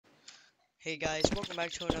Hey guys, welcome back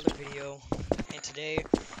to another video, and today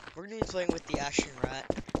we're going to be playing with the ashenrat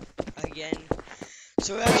again.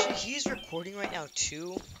 So actually, he's recording right now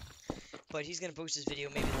too, but he's going to post this video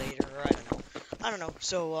maybe later, or I don't know.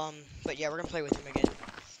 So, but yeah, we're going to play with him again.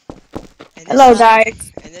 And Hello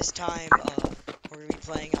guys. And this time, we're going to be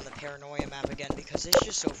playing on the paranoia map again, because it's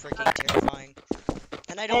just so freaking terrifying.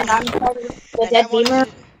 And I don't I'm want the dead beamer.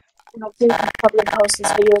 And I'll probably post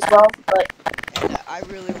this video as well, but... And I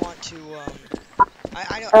really want to,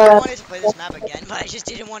 I wanted to play this map again, but I just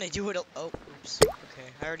didn't want to do it. Oh, oops. Okay,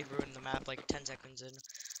 I already ruined the map like 10 seconds in.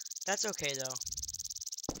 That's okay though.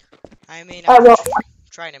 I mean, I'm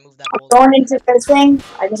trying to move that boulder. Going into this thing,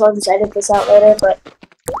 I guess I'll just edit this out later, but...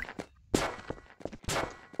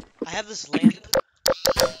 I have this lamp.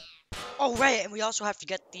 Oh, right, and we also have to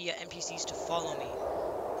get the NPCs to follow me.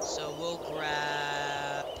 So we'll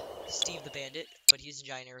grab Steve the Bandit, but he's a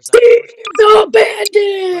giant Arizona. Steve the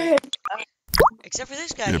Bandit! Except for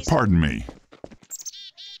this guy. Yeah, pardon me.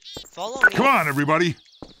 Follow me. Come on, everybody.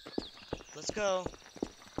 Let's go.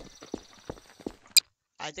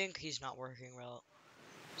 I think he's not working well.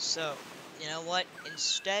 So, you know what?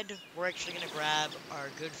 Instead, we're actually going to grab our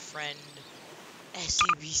good friend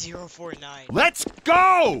SCP-049. Let's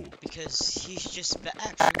go! Because he's just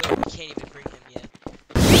actually, we can't even bring him yet.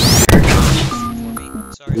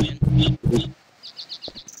 Sorry, man.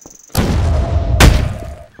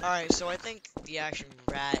 Alright, so I think the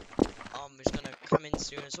ashenrat is gonna come in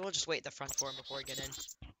soon, so we'll just wait at the front for him before we get in.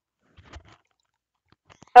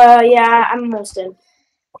 Yeah, I'm almost in.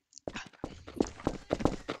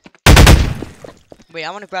 Wait, I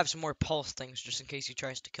want to grab some more pulse things just in case he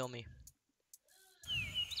tries to kill me.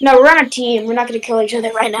 No, we're on a team. We're not gonna kill each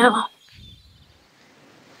other right now.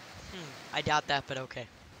 I doubt that, but okay.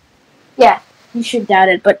 Yeah, you should doubt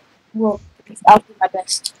it, but I'll do my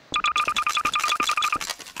best.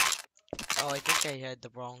 Oh, I think I had the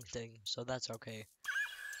wrong thing, so that's okay.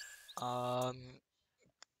 We'll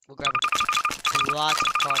grab lots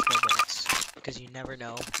of crossbow bolts, because you never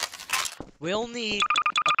know. We'll need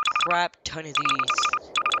a crap ton of these.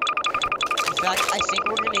 In fact, I think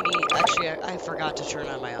we're gonna need, actually, I forgot to turn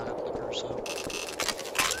on my auto clicker, so.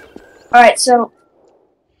 Alright, so,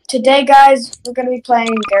 today guys, we're gonna be playing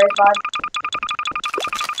Garry's Mod.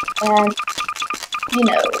 And, you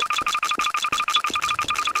know,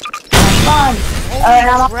 fun.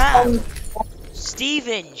 Holy crap!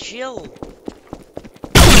 Steven, chill!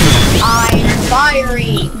 I'm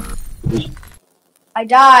firing! I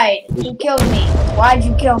died. Who killed me? Why'd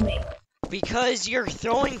you kill me? Because you're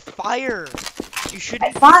throwing fire! You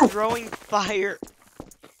shouldn't Fine. be throwing fire!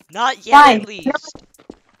 Not yet, Fine. at least!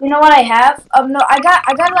 You know what I have? No, I got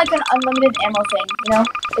like an unlimited ammo thing, you know?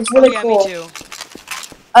 It's really yeah, cool. Me too.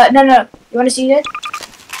 No. You wanna see it?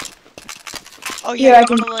 Oh yeah, you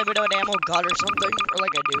want a little bit of an ammo gun or something? Or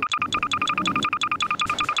like a dupe?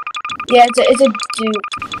 Yeah, it's a dupe.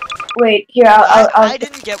 Wait, here, I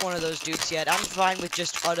didn't get one of those dupes yet. I'm fine with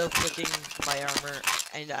just auto-clicking my armor.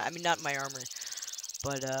 And, I mean, not my armor.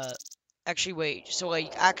 But, actually, wait. So I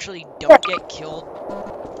actually don't get killed?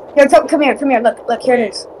 Here, come here. Look, here it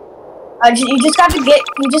is. You just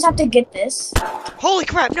have to get this. Holy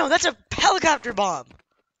crap, no, that's a helicopter bomb!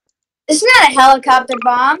 It's not a helicopter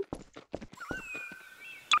bomb.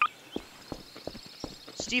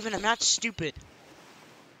 Steven, I'm not stupid.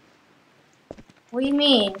 What do you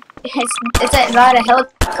mean? It's not a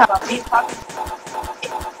helicopter. What are you talking about?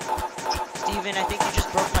 Steven, I think you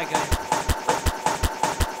just broke my gun.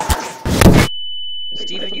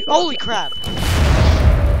 Steven, you- Holy crap!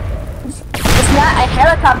 It's not a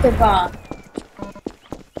helicopter bomb.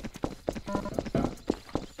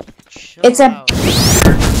 Chill It's out.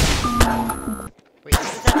 Wait, how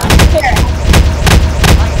did that happen?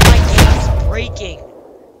 My game's breaking!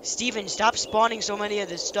 Steven, stop spawning so many of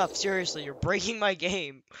this stuff. Seriously, you're breaking my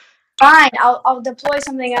game. Fine, I'll deploy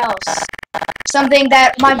something else. Something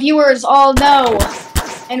that my viewers all know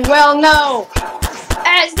and well know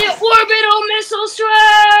as the orbital missile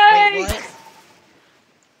strike. Wait, what?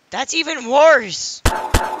 That's even worse.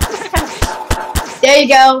 There you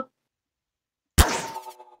go.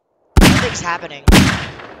 Nothing's happening.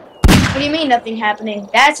 What do you mean nothing happening?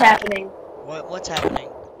 That's happening. What's happening?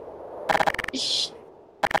 Shh.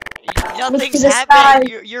 Nothing's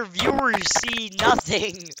happening. Your viewers see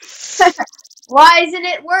nothing. Why isn't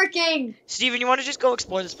it working? Steven, you want to just go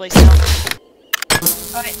explore this place now?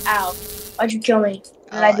 Alright, ow. Why'd you kill me?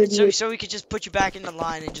 What did I do to you? So we could just put you back in the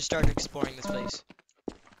line and just start exploring this place.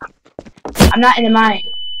 I'm not in the mine.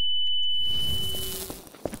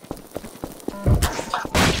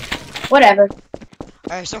 Whatever.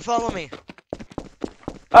 Alright, so follow me.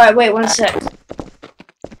 Alright, wait 1 sec.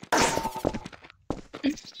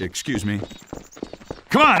 Excuse me.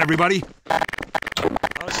 Come on, everybody. Oh,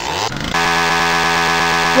 this is so-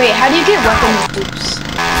 Wait, how do you get weapon loops?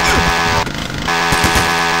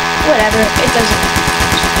 Whatever, it doesn't.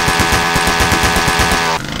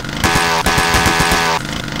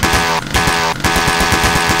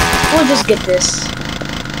 We'll just get this.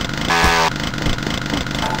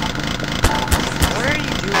 What are you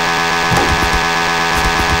doing?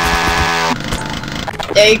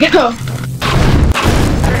 There you go.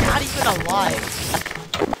 You're not even alive.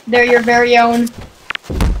 They're your very own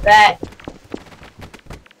rat.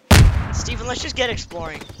 Steven, let's just get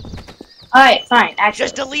exploring. Alright, fine, actually.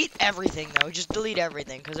 Just delete everything, though. Just delete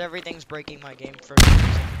everything, because everything's breaking my game for some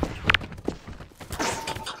reason.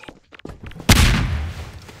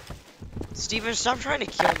 Steven, stop trying to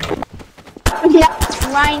kill me. I'm not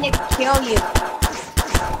trying to kill you.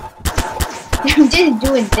 I'm just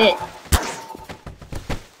doing this.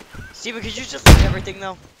 Steven, could you just delete everything,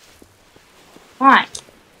 though? Fine.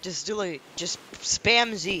 Just delete. Just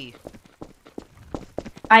spam Z.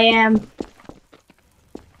 I am.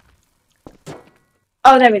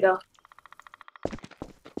 Oh, there we go.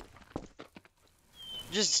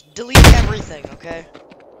 Just delete everything, okay?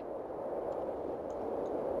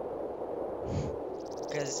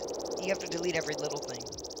 Because you have to delete every little thing.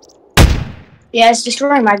 Yeah, it's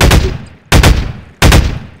destroying my game.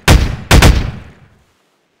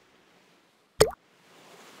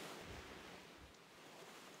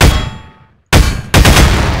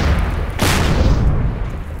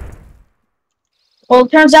 Well,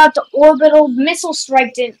 it turns out the orbital missile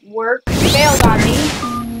strike didn't work. It failed on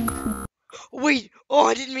me. Wait! Oh,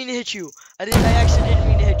 I didn't mean to hit you! I actually didn't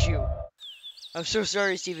mean to hit you. I'm so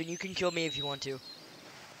sorry, Steven. You can kill me if you want to.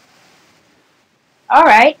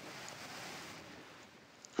 Alright.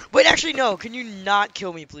 Wait, actually, no. Can you not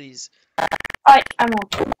kill me, please? Alright, I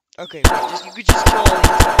won't. Okay, wait, you could just kill all these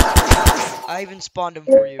guys. I even spawned them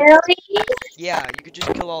for you. Really? Yeah, you could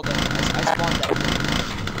just kill all them. I spawned them for you.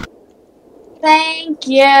 Thank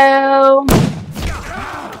you.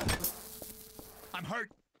 I'm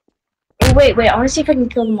hurt. Wait, I want to see if I can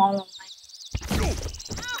kill them all online.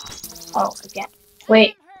 Oh, again.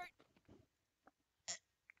 Wait.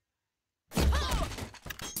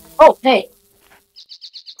 Oh, hey.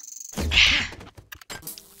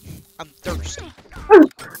 I'm thirsty.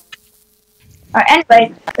 Alright,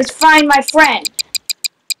 anyway, let's find my friend.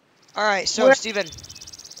 Alright, so, Where- Steven.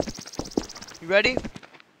 You ready?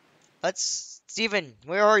 Steven,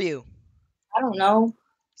 where are you? I don't know.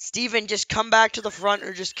 Steven, just come back to the front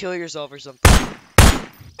or just kill yourself or something.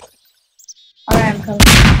 Alright, I'm coming.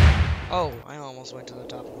 Oh, I almost went to the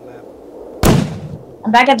top of the map.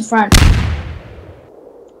 I'm back at the front.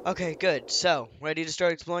 Okay, good. So, ready to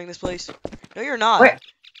start exploring this place? No, you're not.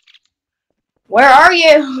 Where are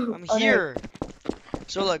you? I'm Oh, there. here.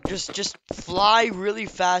 So look, just fly really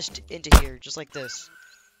fast into here, just like this.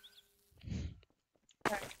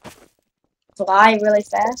 Fly really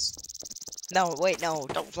fast? No, wait, no,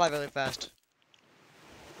 don't fly really fast.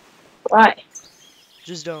 Why?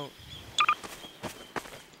 Just don't.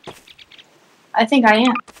 I think I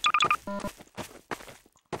am.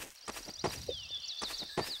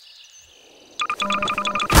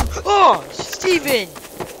 Oh, Steven!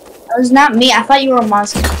 That was not me. I thought you were a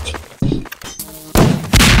monster.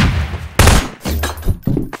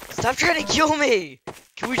 Stop trying to kill me!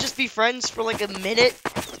 Can we just be friends for like a minute?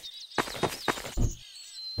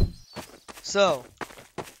 So,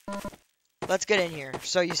 let's get in here.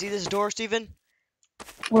 So, you see this door, Steven?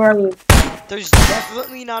 Where are you? There's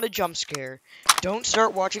definitely not a jump scare. Don't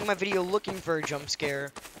start watching my video looking for a jump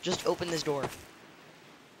scare. Just open this door.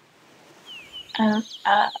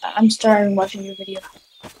 I'm starting watching your video.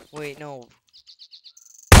 Wait, no.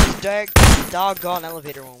 This doggone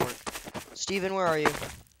elevator won't work. Steven, where are you?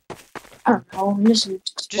 I don't know. I'm just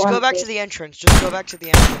Just go back to the entrance. Just go back to the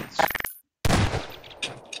entrance.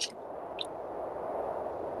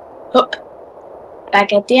 Hook.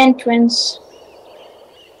 Back at the entrance.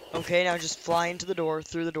 Okay, now just fly into the door,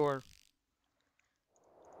 through the door.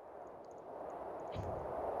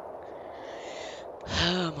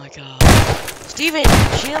 Oh my god. Steven,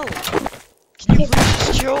 chill! Can you please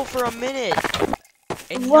just chill for a minute?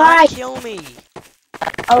 And Why? not kill me?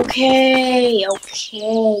 Okay.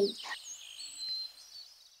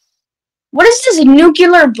 What does this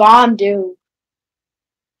nuclear bomb do?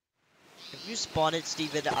 If you spawn it,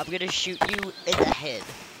 Steven, I'm gonna shoot you in the head.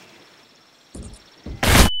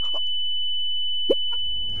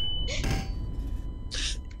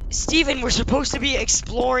 Steven, we're supposed to be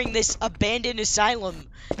exploring this abandoned asylum,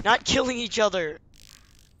 not killing each other.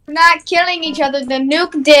 We're not killing each other. The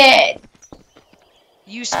nuke did.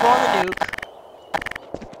 You spawn the nuke.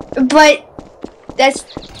 But that's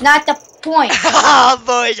not the point.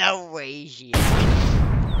 Boys are crazy.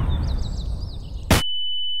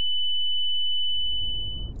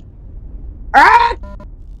 Ah!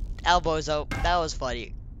 Elbows out. That was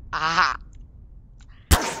funny. Aha.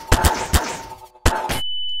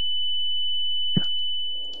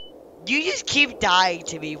 You just keep dying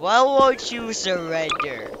to me. Why won't you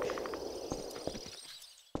surrender?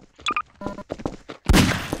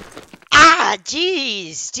 Ah,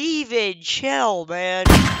 jeez, Steven, chill, man.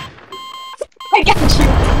 I got you.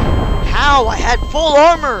 How? I had full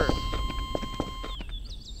armor.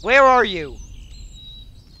 Where are you?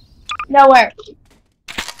 Nowhere.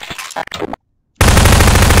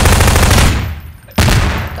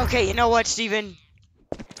 Okay, you know what, Steven?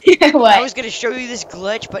 What? I was gonna show you this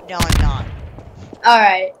glitch, but now I'm not.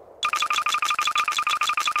 Alright.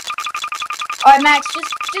 Alright, Max,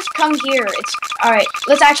 just come here. It's alright.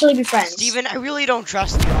 Let's actually be friends. Steven, I really don't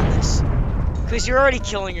trust you on this. Because you're already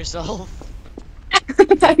killing yourself.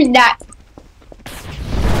 I'm not.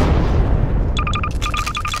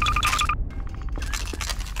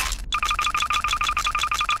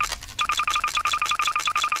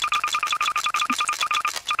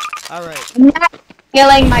 Alright. I'm not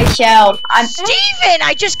killing myself. I'm Steven,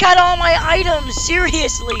 I just got all my items!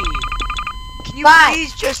 Seriously! Can you Why?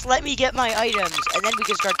 please just let me get my items, and then we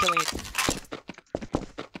can start killing it?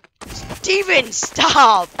 Steven,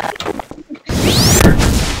 stop!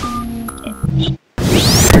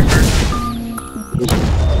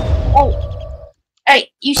 Oh.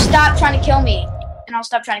 Hey, you stop trying to kill me, and I'll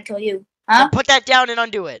stop trying to kill you. Huh? Now put that down and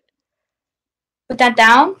undo it. Put that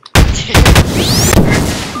down.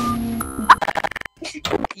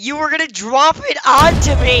 You were gonna drop it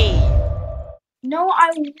onto me! No, I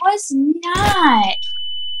was not.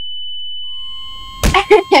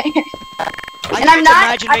 I And I'm not.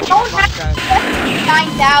 imagine I making don't Minecraft.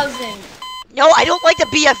 have 9,000. No, I don't like the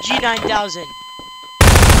BFG 9000. Here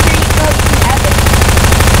you go. You can have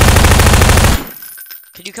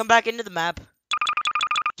it. Can you come back into the map?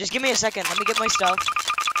 Just give me a second. Let me get my stuff.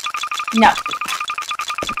 No.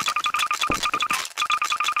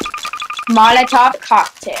 Molotov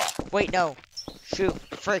cocktail. Wait, no. Shoot.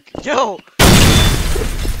 Frick. No!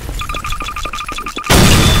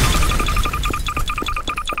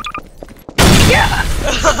 Yeah.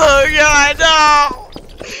 Oh, God, no!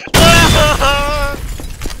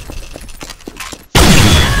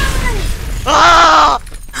 Ah!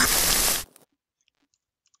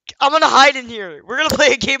 I'm gonna hide in here. We're gonna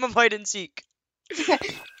play a game of hide and seek.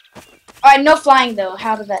 Alright, no flying though.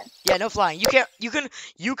 How did that? Yeah, no flying. You can't.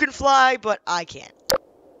 You can fly, but I can't.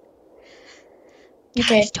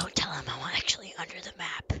 Okay. Guys, don't tell him I'm actually under the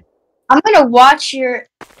map. I'm gonna watch your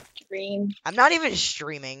stream. I'm not even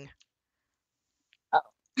streaming. Oh.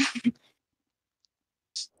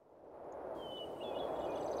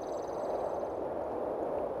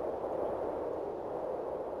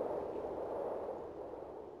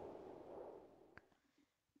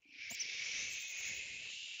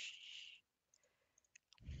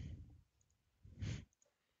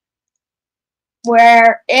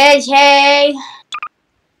 Where is he?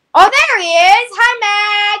 Oh, there he is!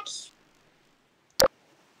 Hi, Max!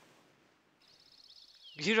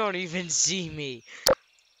 You don't even see me.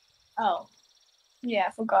 Oh. Yeah,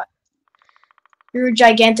 I forgot. You're a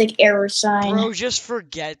gigantic error sign. Bro just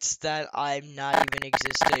forgets that I'm not even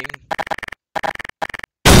existing.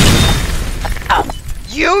 Ow.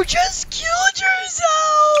 You just killed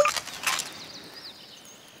yourself!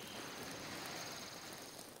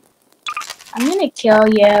 I'm gonna kill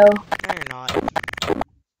you. No, you're not.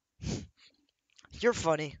 You're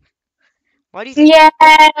funny. Why do you think?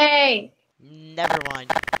 Yay! Never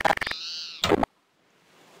mind.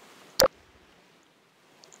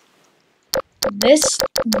 This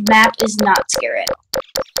map is not scary.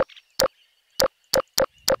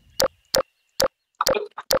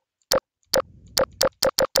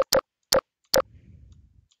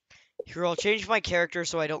 Here, I'll change my character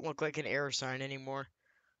so I don't look like an error sign anymore.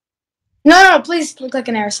 No, please look like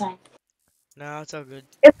an error sign. No, it's all good.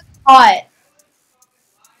 It's hot.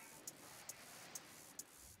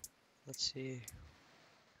 Let's see.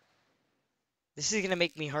 This is gonna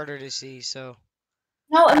make me harder to see, so...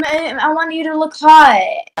 No, I want you to look hot.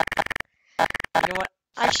 You know what?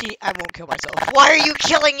 Actually, I won't kill myself. Why are you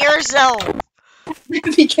killing yourself?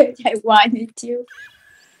 Because I wanted to.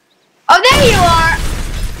 Oh, there you are!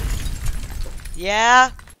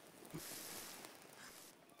 Yeah?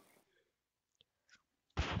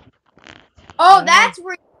 Oh, that's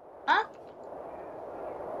where... Huh?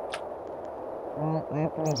 Well, we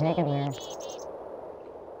have to be taken there.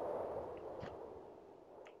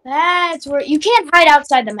 That's where you can't hide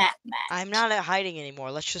outside the map, Matt. I'm not hiding anymore.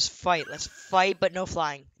 Let's just fight. Let's fight, but no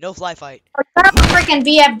flying. No fly fight. I have a freaking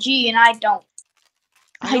BFG and I don't.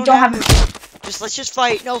 I don't have. Let's just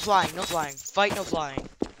fight. No flying. No flying. Fight. No flying.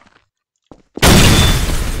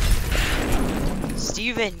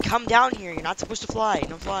 Steven, come down here. You're not supposed to fly.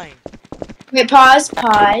 No flying. Wait, pause.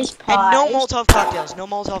 And no Molotov cocktails. No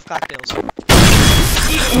Molotov cocktails.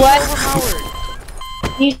 Steven, What? Overpowered.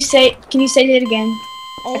 Can you say that again?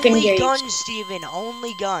 Only guns, Steven.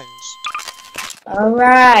 Only guns.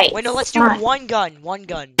 Alright. Wait, no, let's do one gun. One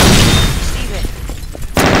gun. Steven.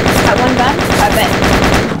 Got one gun? I bet.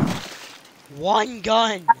 One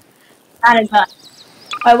gun. Not a gun.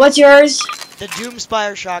 Alright, what's yours? The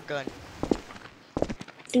Doomspire shotgun.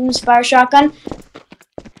 Doomspire shotgun.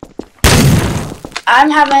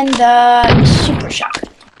 I'm having the super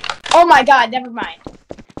shotgun. Oh my god, never mind.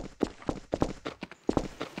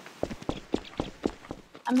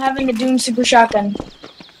 I'm having the Doom super shotgun.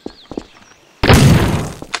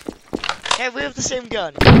 Hey, we have the same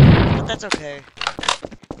gun. But that's okay.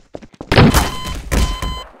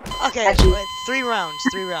 Okay, wait, 3 rounds.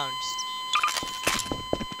 3 rounds.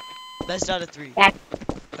 Best out of 3.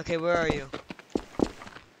 Okay, where are you?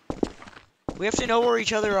 We have to know where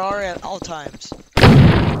each other are at all times.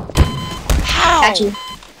 How? Got you.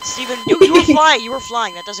 Steven, you were flying. You were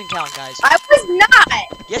flying. That doesn't count, guys. I was not.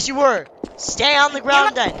 Yes, you were. Stay on the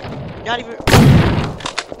ground then. Not even.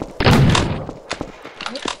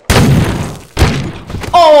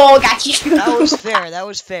 Oh, got you. That was fair. That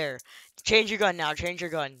was fair. Change your gun now. Change your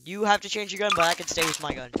gun. You have to change your gun, but I can stay with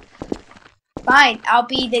my gun. Fine, I'll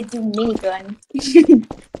be the Doom minigun.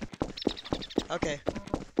 Okay.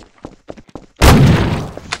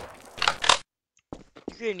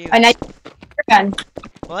 You can use. Now your gun.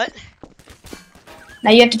 What?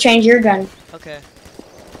 Now you have to change your gun. Okay.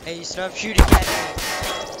 Hey, you stop shooting at me.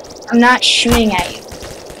 I'm not shooting at you.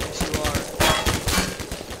 Yes, you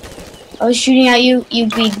are. I was shooting at you.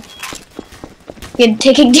 You'd be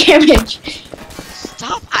taking damage.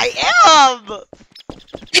 Stop! I am.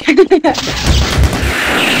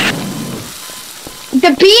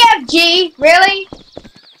 The BFG, really?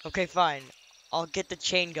 Okay, fine. I'll get the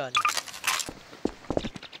chain gun.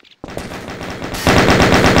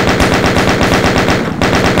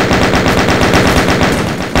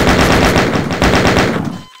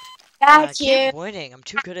 I Got you. keep winning. I'm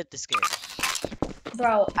too good at this game.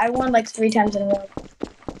 Bro, I won like 3 times in a row.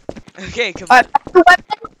 Okay, come on.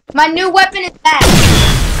 My new weapon is that.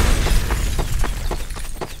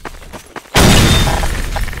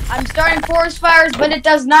 I'm starting forest fires, but it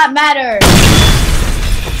does not matter.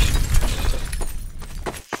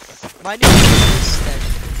 My new weapon is then.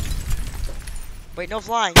 Wait, no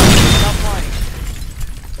flying. Stop flying.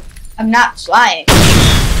 I'm not flying.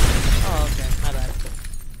 Oh, okay. My bad.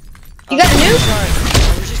 You got a new? Sorry.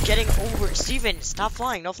 I was just getting over. Steven, stop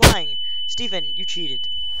flying. No flying. Steven, you cheated.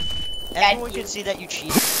 Everyone can see that you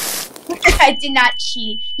cheated. I did not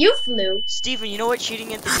cheat. You flew. Steven, you know what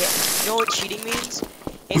cheating at the game? You know what cheating means?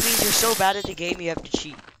 It means you're so bad at the game you have to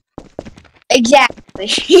cheat. Exactly.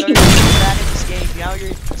 So you're so bad at this game. Now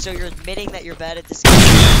you're admitting that you're bad at this game.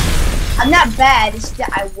 I'm not bad. It's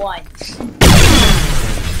that I won. Steven,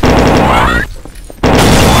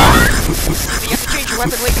 you have to change your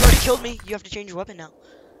weapon. Wait, you already killed me. You have to change your weapon now.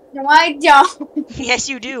 No, I don't. Yes,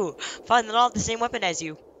 you do. Fine, then I'll have the same weapon as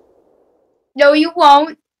you. No, you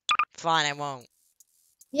won't. Fine, I won't.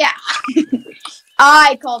 Yeah.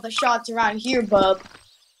 I call the shots around here, bub.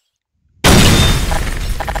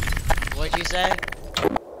 What'd you say?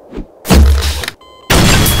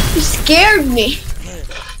 You scared me.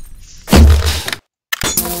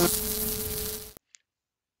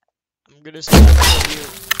 I'm gonna spawn kill you.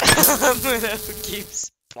 I'm gonna keep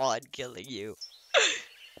spawn killing you.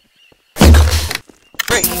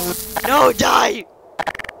 Frick! No, die!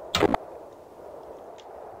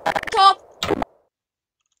 Top.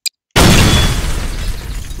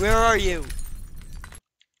 Where are you?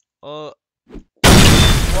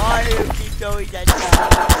 Why do you keep going that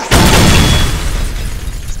down?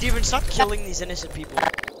 Steven, stop killing these innocent people.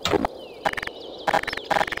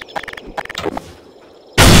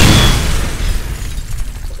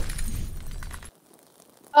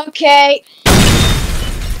 Okay.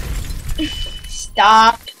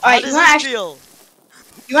 Stop. Alright, How does this feel?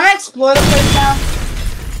 You wanna explore the place now?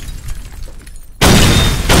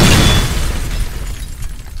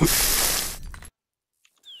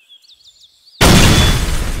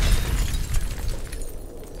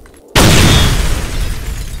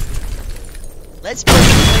 Let's break the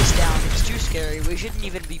place down. It's too scary. We shouldn't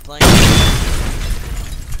even be playing.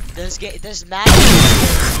 This map is scary.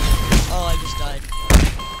 Oh, I just died.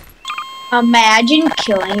 Imagine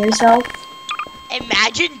killing yourself.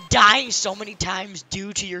 Imagine dying so many times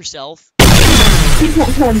due to yourself.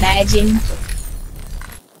 Imagine.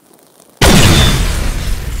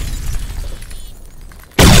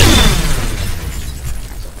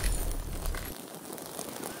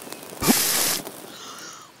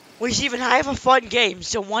 Wait, Steven, I have a fun game.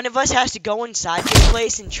 So one of us has to go inside this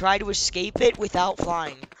place and try to escape it without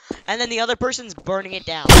flying. And then the other person's burning it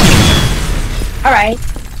down. Alright.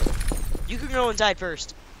 You can go inside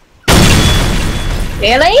first.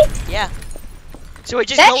 Really? Yeah. So wait,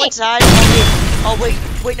 just Dang. go inside. Oh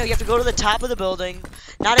wait, no, you have to go to the top of the building.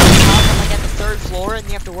 Not at the top, but like at the 3rd floor, and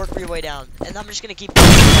you have to work your way down. And I'm just gonna keep going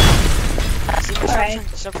down. Steven, Alright.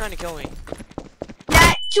 stop trying to kill me.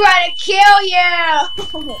 Not trying to kill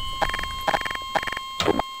you!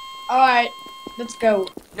 Alright, let's go.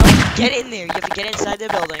 No, get in there. You have to get inside the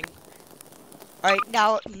building. Alright,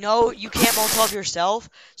 now, no, you can't Molotov yourself,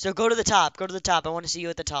 so go to the top. Go to the top. I want to see you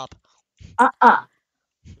at the top.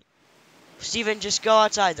 Steven, just go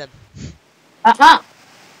outside then.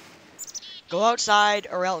 Go outside,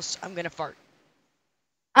 or else I'm gonna fart.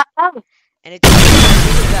 And it's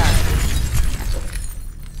really bad.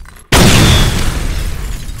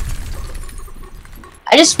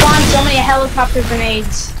 I just spawned so many helicopter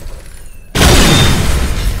grenades.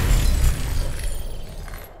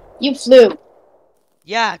 You flew.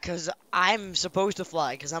 Yeah, because I'm supposed to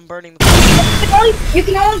fly, because I'm burning the You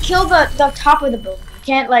can only kill the top of the building. You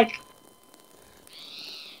can't, like...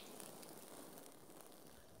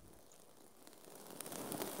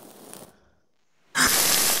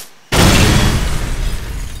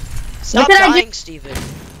 Stop What did I dying, Steven.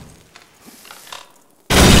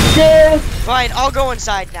 Fine, I'll go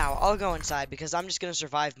inside now. I'll go inside, because I'm just gonna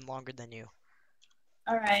survive longer than you.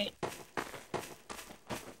 Alright.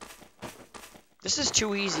 This is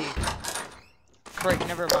too easy. Frick,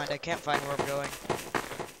 never mind. I can't find where I'm going.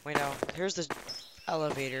 Wait, no. Here's the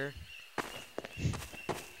elevator.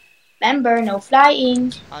 Remember, no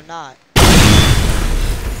flying. I'm not.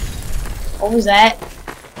 What was that?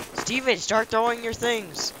 Steven, start throwing your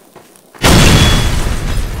things.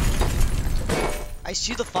 I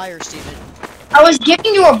see the fire, Steven. I was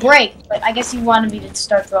giving you a break, but I guess you wanted me to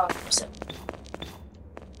start throwing them, so.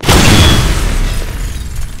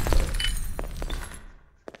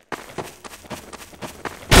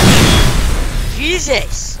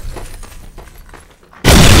 Jesus!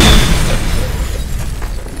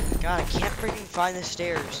 God, I can't freaking find the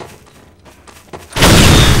stairs.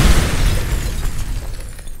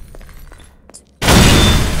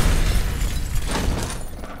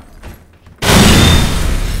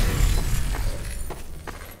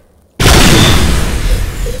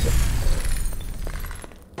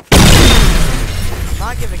 I'm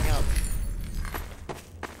not giving up.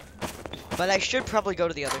 But I should probably go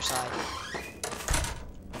to the other side.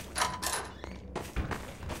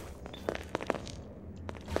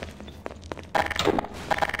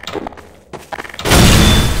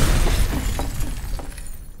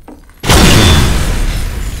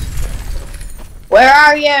 Where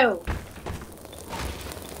are you?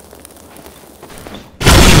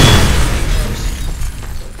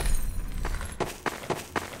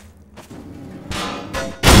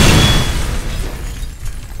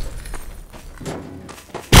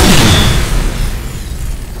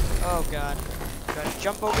 Oh god. Gotta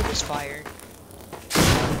jump over this fire.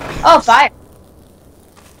 Oh, fire.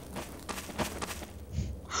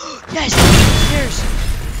 Yes! Stairs!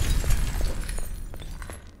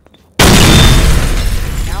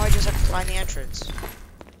 Now I just have to find the entrance.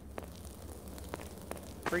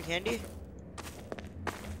 Free candy?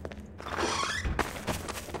 It's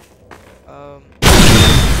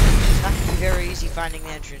not gonna be very easy finding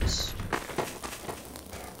the entrance.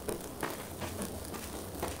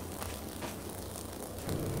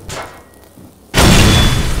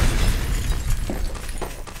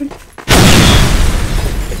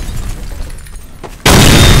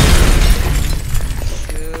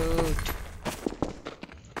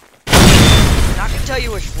 Tell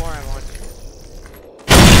you which floor I'm on.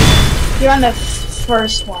 You're on the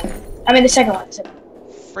first one. I mean, the second one.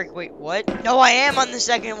 Freak, wait, what? No, I am on the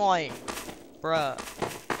second one. Bruh.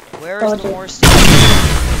 Where is Oh, the dude. more stuff?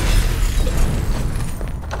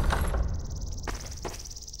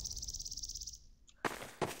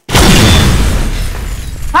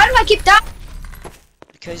 How do I keep dying?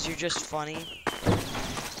 Because you're just funny.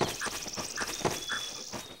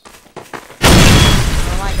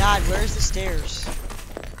 Oh my god, where's the stairs?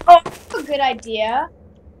 Oh, that's a good idea.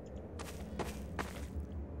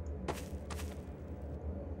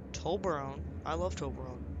 Toblerone. I love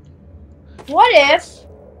Toblerone. What if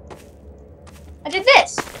I did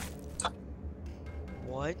this?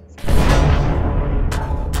 What?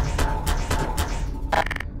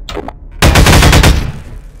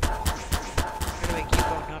 I'm gonna make you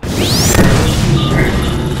go nuts.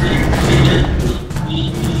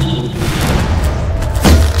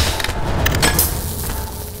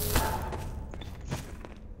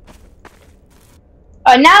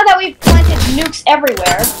 Now that we've planted nukes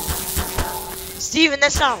everywhere, Steven,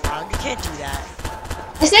 that's not allowed. You can't do that.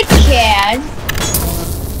 yes, I can.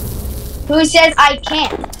 Who says I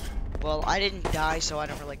can't? Well, I didn't die, so I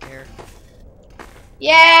don't really care.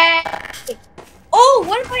 Yay! Oh,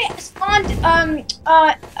 what if I spawned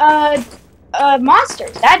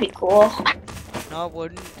monsters? That'd be cool. No, it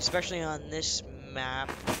wouldn't, especially on this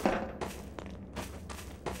map.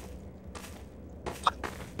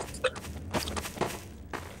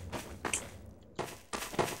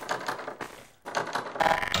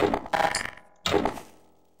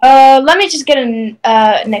 Let me just get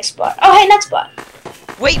a next spot. Oh, hey, next spot.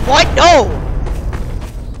 Wait, what? No!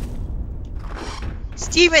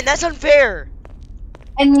 Steven, that's unfair!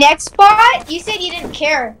 A next spot? You said you didn't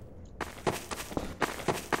care.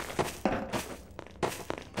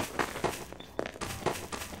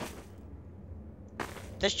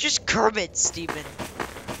 That's just Kermit, Steven.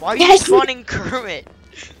 Why are you Yes. spawning Kermit?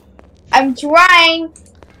 I'm trying.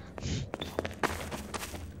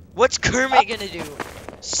 What's Kermit gonna do?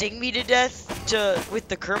 Sing me to death with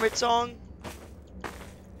the Kermit song?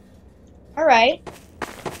 Alright.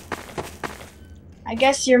 I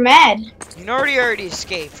guess you're mad. You know he already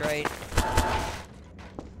escaped, right?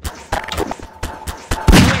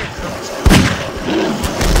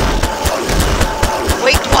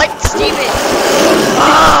 Wait, what? Steven!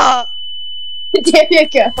 Ah! There you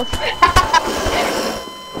go.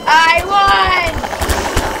 I won!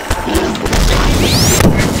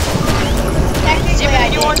 Technically, Steven, I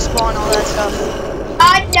can you did. unspawn all that stuff?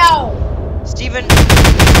 No. Steven,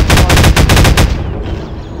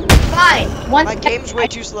 Fine. Once my game's way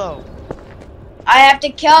too slow. I have to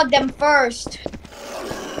kill them first.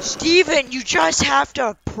 Steven, you just have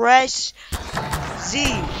to press Z.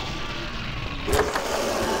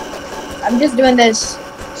 I'm just doing this.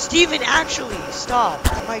 Steven, actually, stop.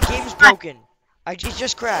 My game's broken. It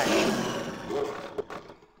just crashed.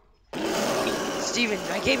 Steven,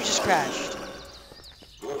 my game just crashed.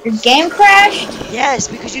 Your game crashed? Yes,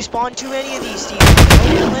 because you spawned too many of these, Steven.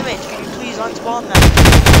 No your limit. Can you please unspawn them?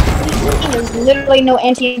 There's literally no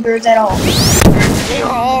anti-birds at all. There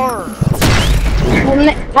are.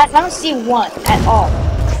 I don't see one at all.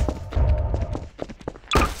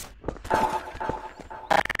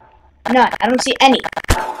 None. I don't see any.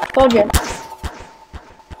 Told you.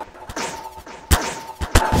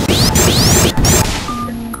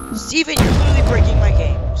 Steven, you're literally breaking my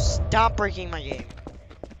game. Stop breaking my game.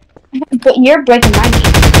 But you're breaking my game.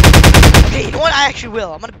 Okay, you know what? I actually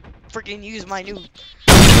will. I'm gonna freaking use my new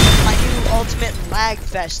ultimate lag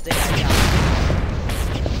fest thing I got.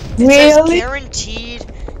 It says Really? guaranteed.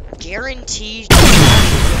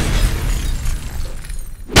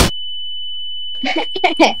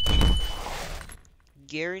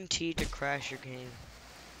 Guaranteed to crash your game.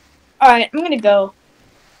 Alright, I'm gonna go.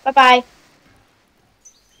 Bye-bye.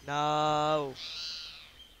 No.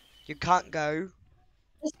 You can't go.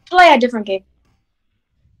 Let's play a different game.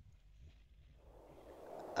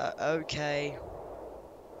 Okay.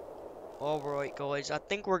 Alright, guys. I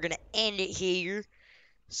think we're gonna end it here.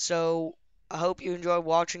 So, I hope you enjoyed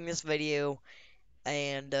watching this video.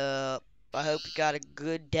 And, I hope you got a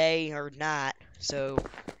good day or night. So,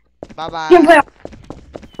 bye-bye.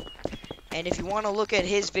 And if you want to look at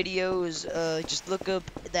his videos, just look up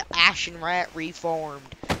the Ashenrat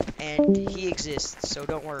Reformed. And he exists, so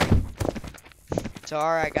don't worry. So,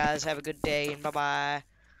 alright, guys. Have a good day, and bye-bye.